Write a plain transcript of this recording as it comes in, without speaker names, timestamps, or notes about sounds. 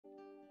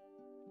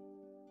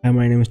Hi,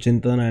 my name is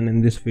Chintan, and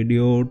in this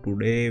video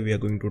today we are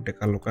going to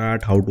take a look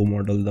at how to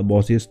model the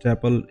Bosjes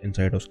Chapel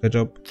inside of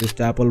SketchUp. This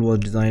chapel was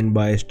designed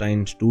by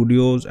Stein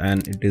Studios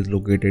and it is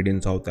located in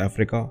South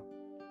Africa.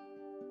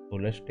 So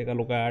let's take a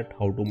look at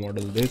how to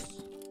model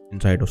this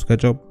inside of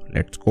SketchUp.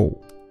 Let's go.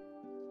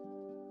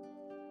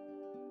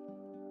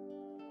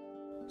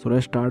 So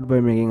let's start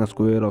by making a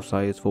square of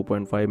size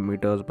 4.5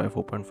 meters by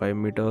 4.5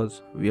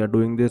 meters. We are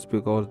doing this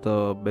because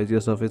the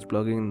Bezier surface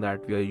plugin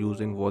that we are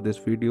using for this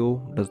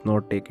video does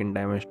not take in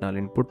dimensional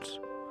inputs.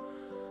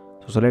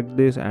 So select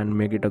this and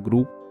make it a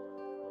group.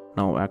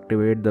 Now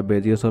activate the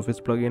Bezier surface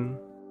plugin.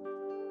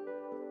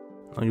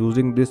 Now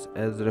using this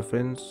as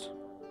reference,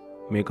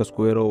 make a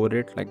square over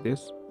it like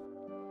this.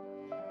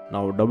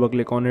 Now double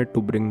click on it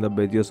to bring the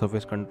Bezier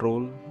surface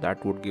control.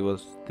 That would give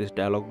us this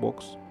dialog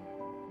box.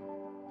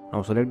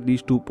 Now select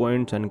these 2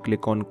 points and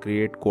click on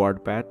create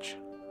quad patch.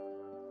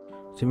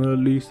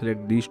 Similarly,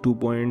 select these 2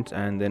 points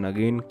and then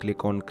again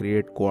click on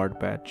create quad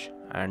patch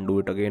and do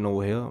it again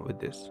over here with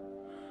this.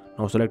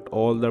 Now select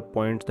all the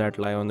points that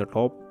lie on the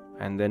top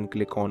and then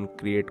click on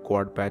create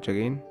quad patch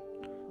again,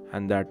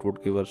 and that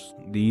would give us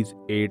these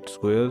 8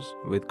 squares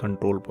with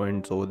control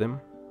points over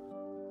them.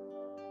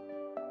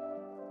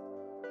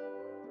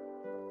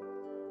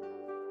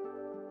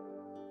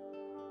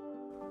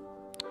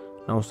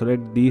 Now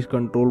select these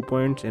control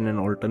points in an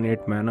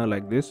alternate manner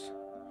like this.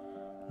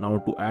 Now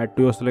to add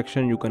to your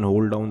selection, you can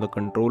hold down the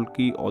control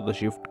key or the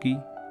shift key.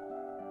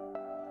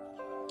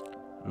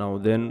 Now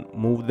then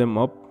move them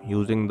up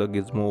using the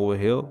gizmo over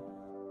here.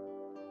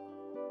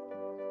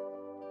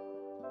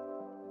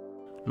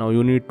 Now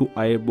you need to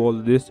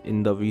eyeball this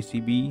in the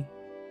VCB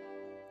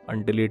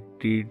until it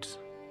reads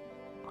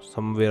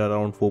somewhere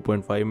around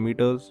 4.5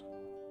 meters.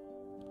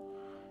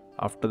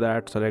 After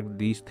that, select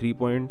these 3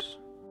 points.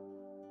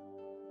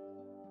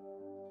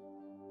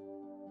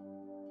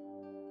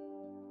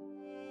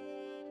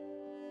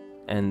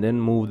 And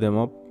then move them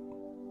up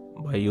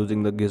by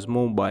using the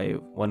gizmo by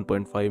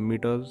 1.5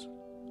 meters.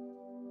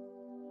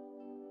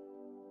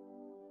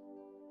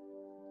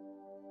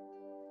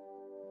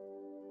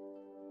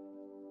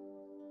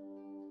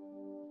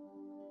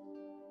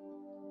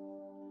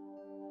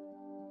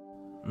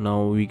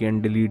 Now we can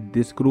delete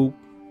this group,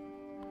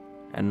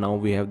 and now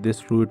we have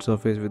this fluid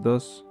surface with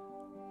us.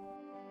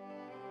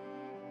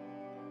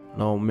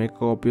 Now make a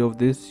copy of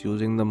this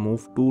using the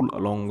move tool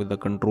along with the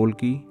control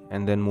key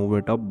and then move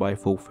it up by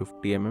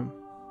 450 mm.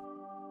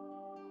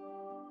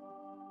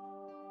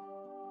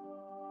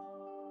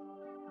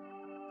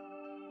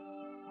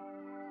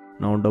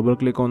 Now double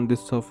click on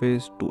this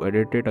surface to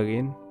edit it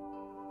again.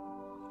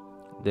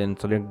 Then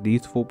select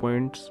these 4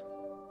 points.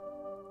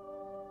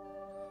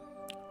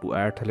 To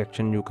add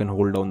selection, you can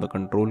hold down the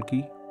control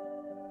key.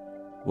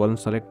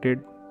 Once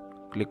selected,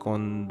 click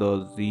on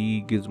the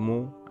Z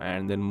gizmo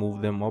and then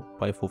move them up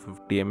by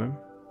 450 mm.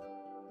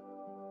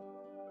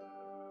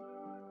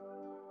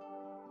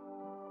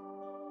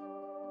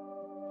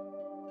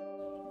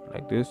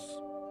 Like this.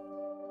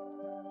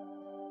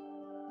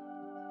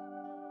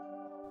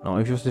 Now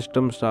if your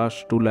system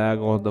starts to lag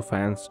or the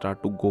fans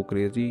start to go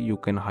crazy, you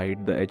can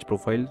hide the edge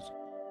profiles.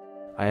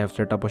 I have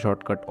set up a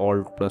shortcut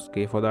Alt plus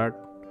K for that.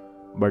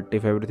 But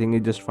if everything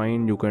is just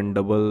fine, you can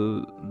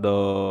double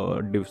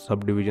the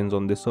subdivisions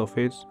on this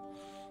surface,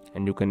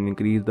 and you can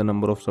increase the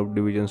number of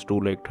subdivisions to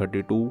like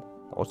 32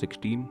 or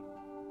 16.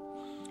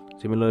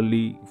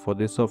 Similarly, for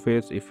this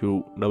surface, if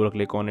you double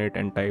click on it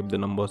and type the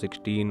number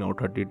 16 or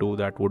 32,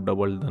 that would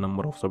double the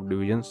number of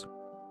subdivisions.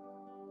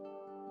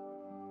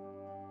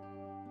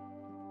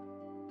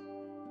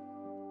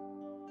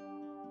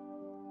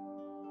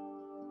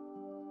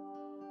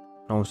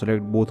 Now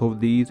select both of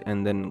these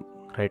and then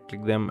right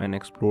click them and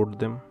explode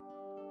them.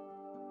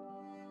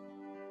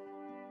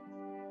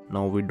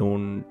 Now we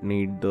don't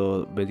need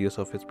the Bezier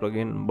surface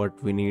plugin,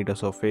 but we need a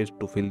surface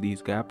to fill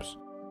these gaps.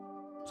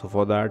 So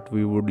for that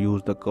we would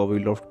use the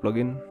Curvy Loft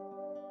plugin.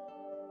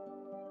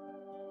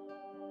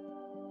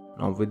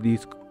 Now with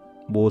these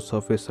both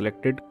surface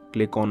selected,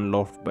 click on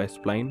Loft by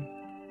Spline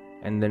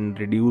and then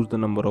reduce the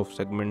number of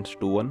segments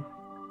to 1,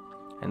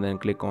 and then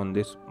click on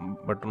this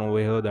button over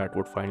here that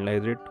would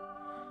finalize it,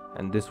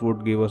 and this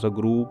would give us a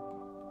group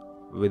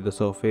with the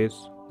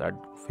surface that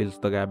fills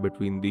the gap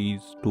between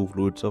these two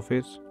fluid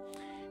surface.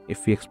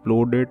 If we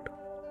explode it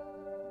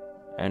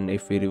and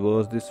if we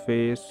reverse this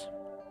face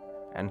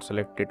and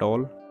select it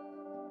all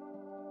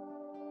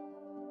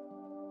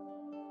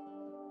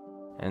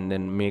and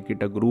then make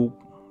it a group,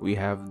 we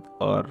have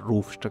a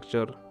roof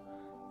structure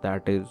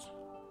that is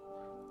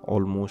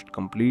almost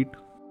complete.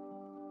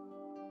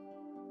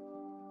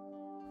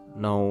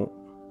 Now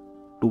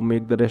to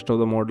make the rest of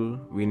the model,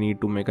 we need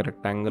to make a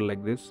rectangle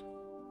like this,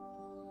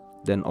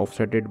 then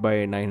offset it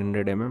by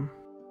 900 mm.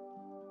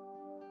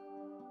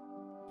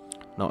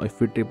 Now if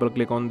we triple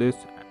click on this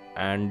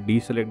and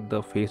deselect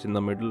the face in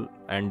the middle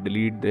and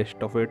delete the rest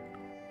of it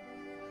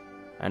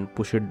and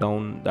push it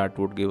down, that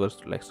would give us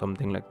like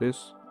something like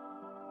this.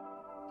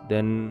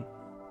 Then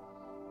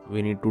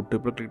we need to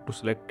triple click to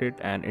select it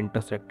and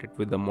intersect it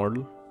with the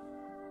model.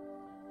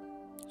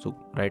 So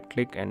right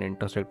click and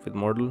intersect with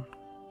model.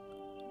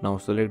 Now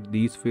select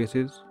these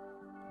faces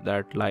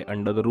that lie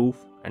under the roof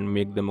and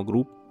make them a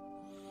group.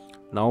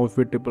 Now if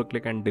we triple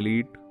click and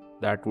delete,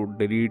 that would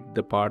delete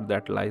the part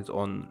that lies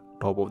on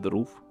top of the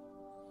roof.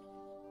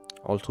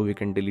 Also we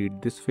can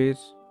delete this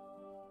face.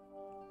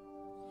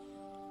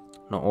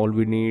 Now all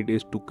we need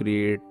is to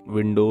create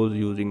windows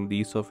using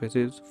these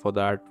surfaces. For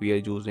that we are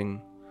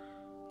using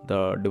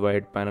the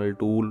divide panel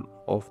tool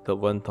of the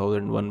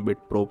 1001-bit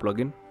Pro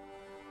plugin.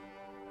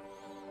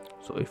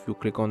 So if you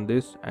click on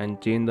this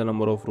and change the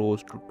number of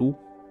rows to 2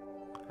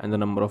 and the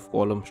number of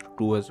columns to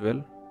 2 as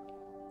well,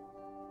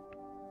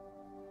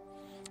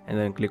 and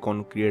then click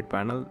on create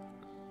panel,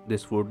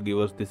 this would give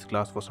us this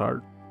glass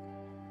facade.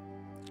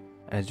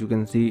 As you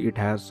can see, it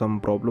has some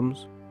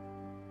problems,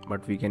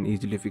 but we can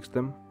easily fix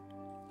them.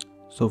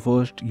 So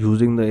first,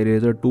 using the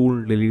eraser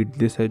tool, delete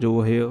this edge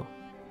over here.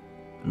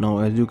 Now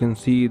as you can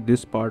see,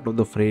 this part of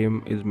the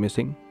frame is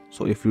missing.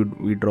 So if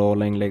we draw a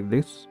line like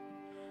this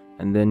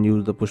and then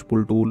use the push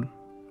pull tool,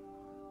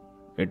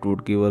 it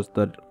would give us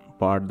the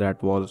part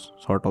that was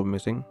sort of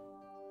missing.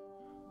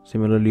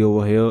 Similarly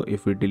over here,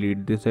 if we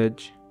delete this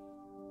edge,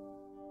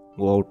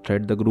 go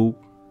outside the group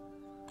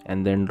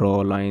and then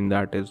draw a line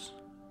that is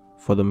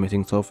for the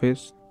missing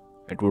surface,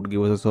 it would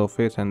give us a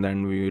surface, and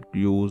then we would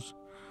use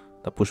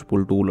the push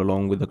pull tool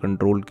along with the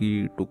control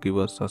key to give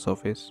us a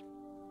surface.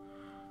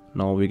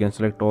 Now we can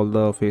select all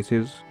the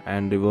faces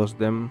and reverse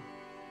them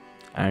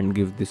and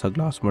give this a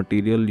glass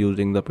material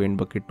using the paint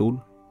bucket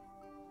tool.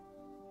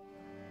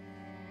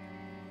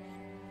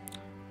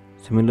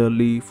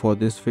 Similarly for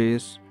this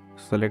face,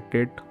 select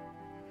it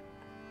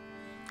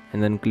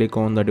and then click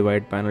on the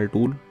divide panel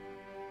tool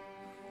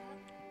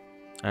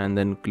and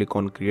then click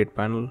on create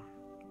panel.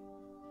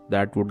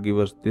 That would give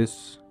us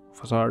this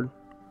facade.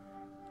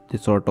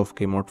 This sort of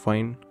came out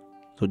fine,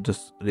 so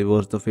just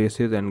reverse the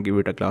faces and give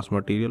it a glass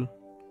material.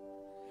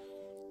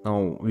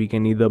 Now we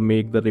can either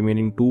make the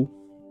remaining two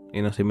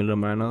in a similar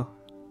manner,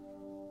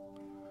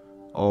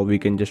 or we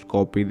can just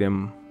copy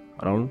them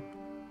around.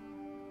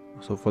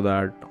 So for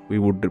that we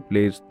would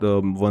replace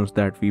the ones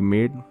that we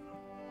made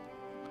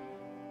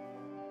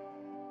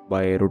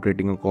by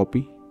rotating a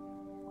copy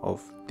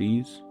of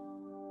these.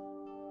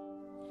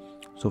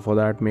 So for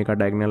that, make a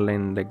diagonal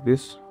line like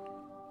this,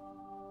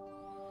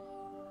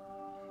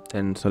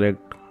 then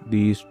select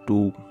these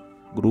two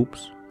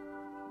groups,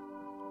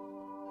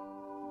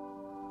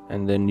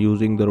 and then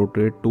using the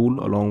rotate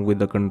tool along with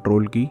the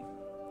control key,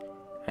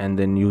 and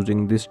then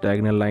using this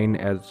diagonal line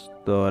as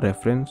the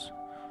reference.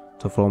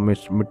 So from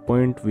its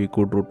midpoint we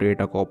could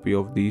rotate a copy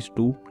of these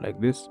two like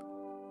this.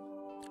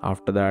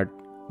 After that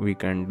we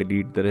can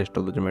delete the rest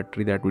of the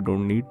geometry that we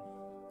don't need,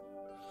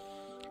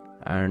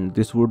 and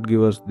this would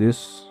give us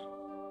this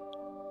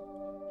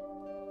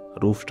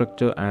roof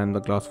structure and the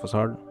glass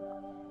facade.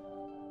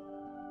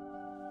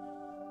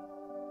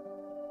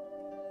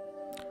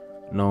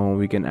 Now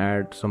we can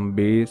add some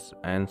base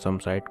and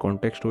some side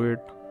context to it.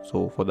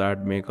 So for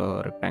that, make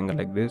a rectangle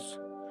like this,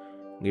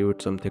 give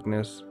it some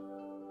thickness,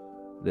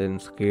 then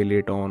scale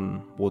it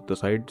on both the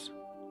sides,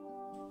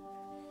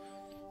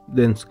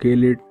 then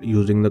scale it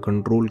using the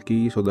control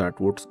key, so that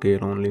would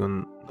scale only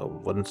on the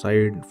one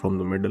side from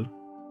the middle.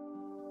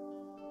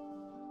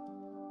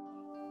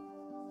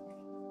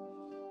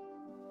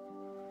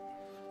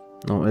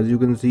 Now as you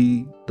can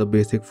see, the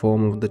basic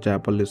form of the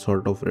chapel is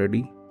sort of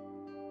ready.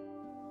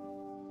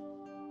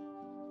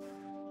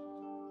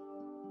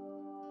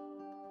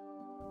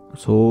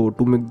 So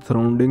to make the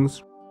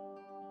surroundings,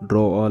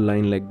 draw a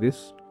line like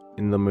this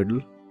in the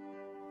middle,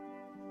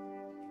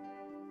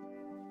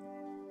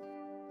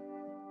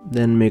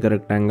 then make a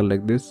rectangle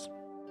like this.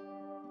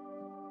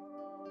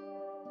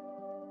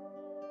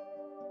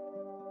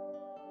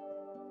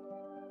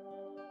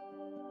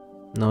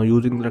 Now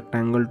using the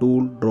rectangle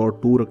tool, draw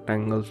two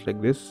rectangles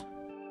like this.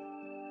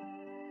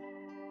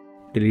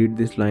 Delete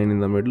this line in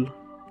the middle.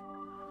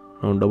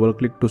 Now double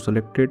click to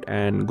select it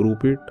and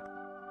group it,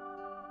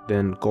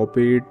 then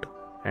copy it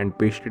and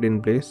paste it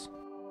in place.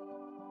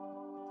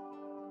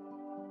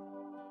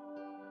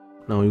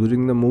 Now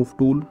using the move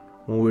tool,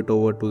 move it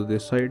over to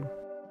this side,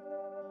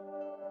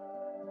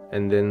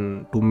 and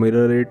then to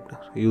mirror it,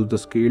 use the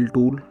scale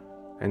tool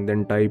and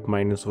then type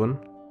 -1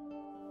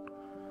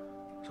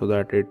 so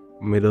that it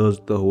mirrors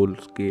the whole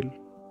scale.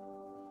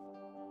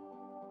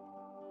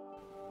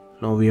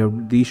 Now we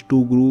have these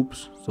two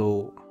groups,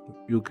 so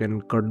you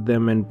can cut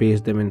them and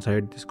paste them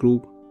inside this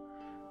group,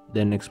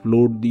 then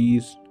explode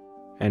these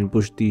and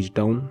push these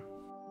down.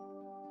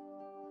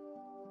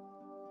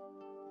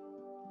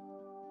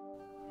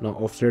 Now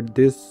offset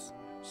this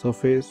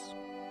surface,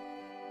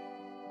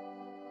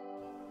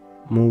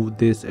 move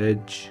this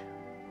edge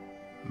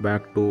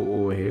back to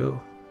over here.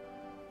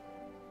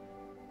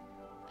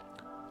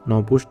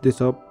 Now push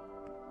this up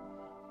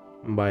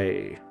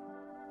by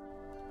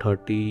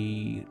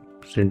 30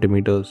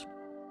 centimeters.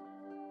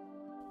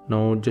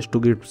 Now just to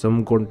give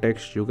some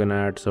context, you can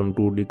add some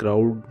 2D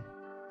crowd.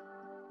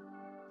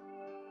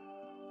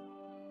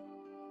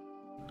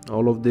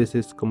 All of this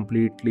is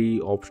completely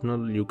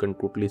optional, you can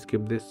totally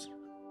skip this.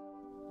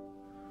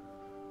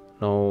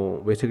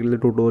 Now basically the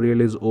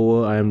tutorial is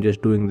over. I am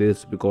just doing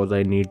this because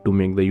I need to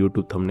make the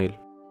YouTube thumbnail.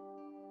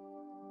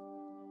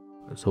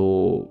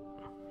 So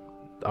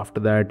after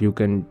that you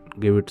can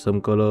give it some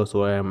color.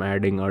 So I am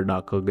adding a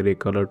darker gray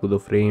color to the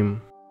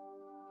frame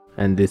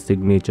and this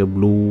signature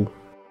blue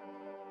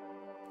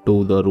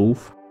to the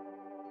roof.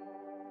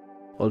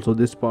 Also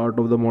this part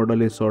of the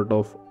model is sort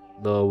of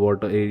the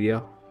water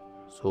area.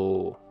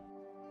 So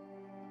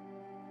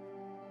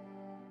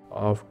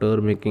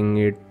after making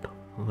it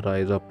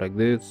rise up like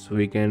this,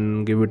 we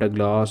can give it a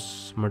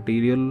glass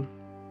material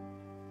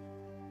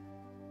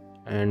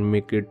and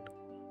make it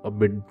a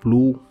bit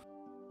blue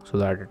so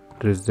that it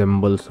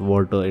resembles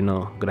water in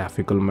a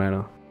graphical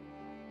manner.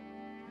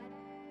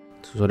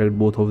 So select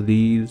both of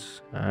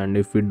these, and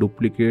if we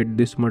duplicate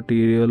this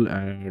material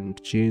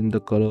and change the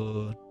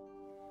color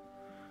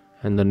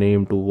and the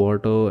name to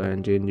water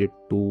and change it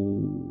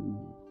to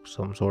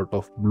some sort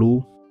of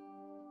blue,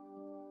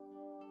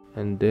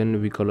 and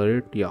then we color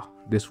it, yeah,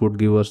 this would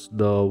give us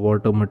the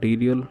water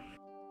material.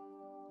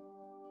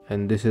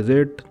 And this is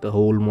it, the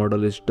whole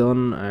model is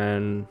done.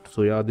 And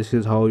so yeah, this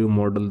is how you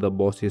model the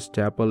Bosjes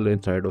Chapel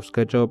inside of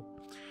SketchUp.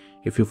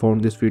 If you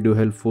found this video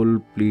helpful,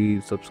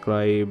 please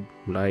subscribe,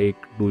 like,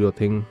 do your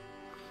thing,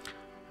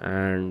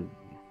 and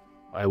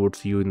I would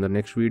see you in the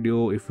next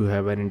video. If you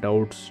have any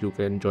doubts, you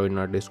can join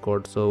our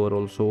Discord server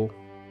also,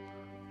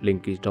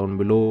 link is down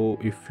below.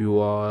 If you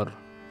are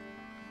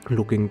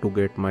looking to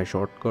get my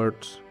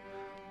shortcuts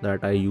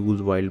that I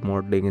use while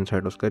modeling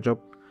inside of SketchUp,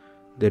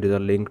 there is a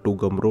link to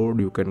Gumroad,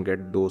 you can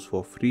get those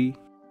for free.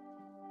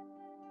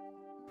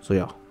 So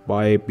yeah,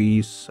 bye,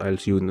 peace, I'll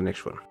see you in the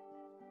next one.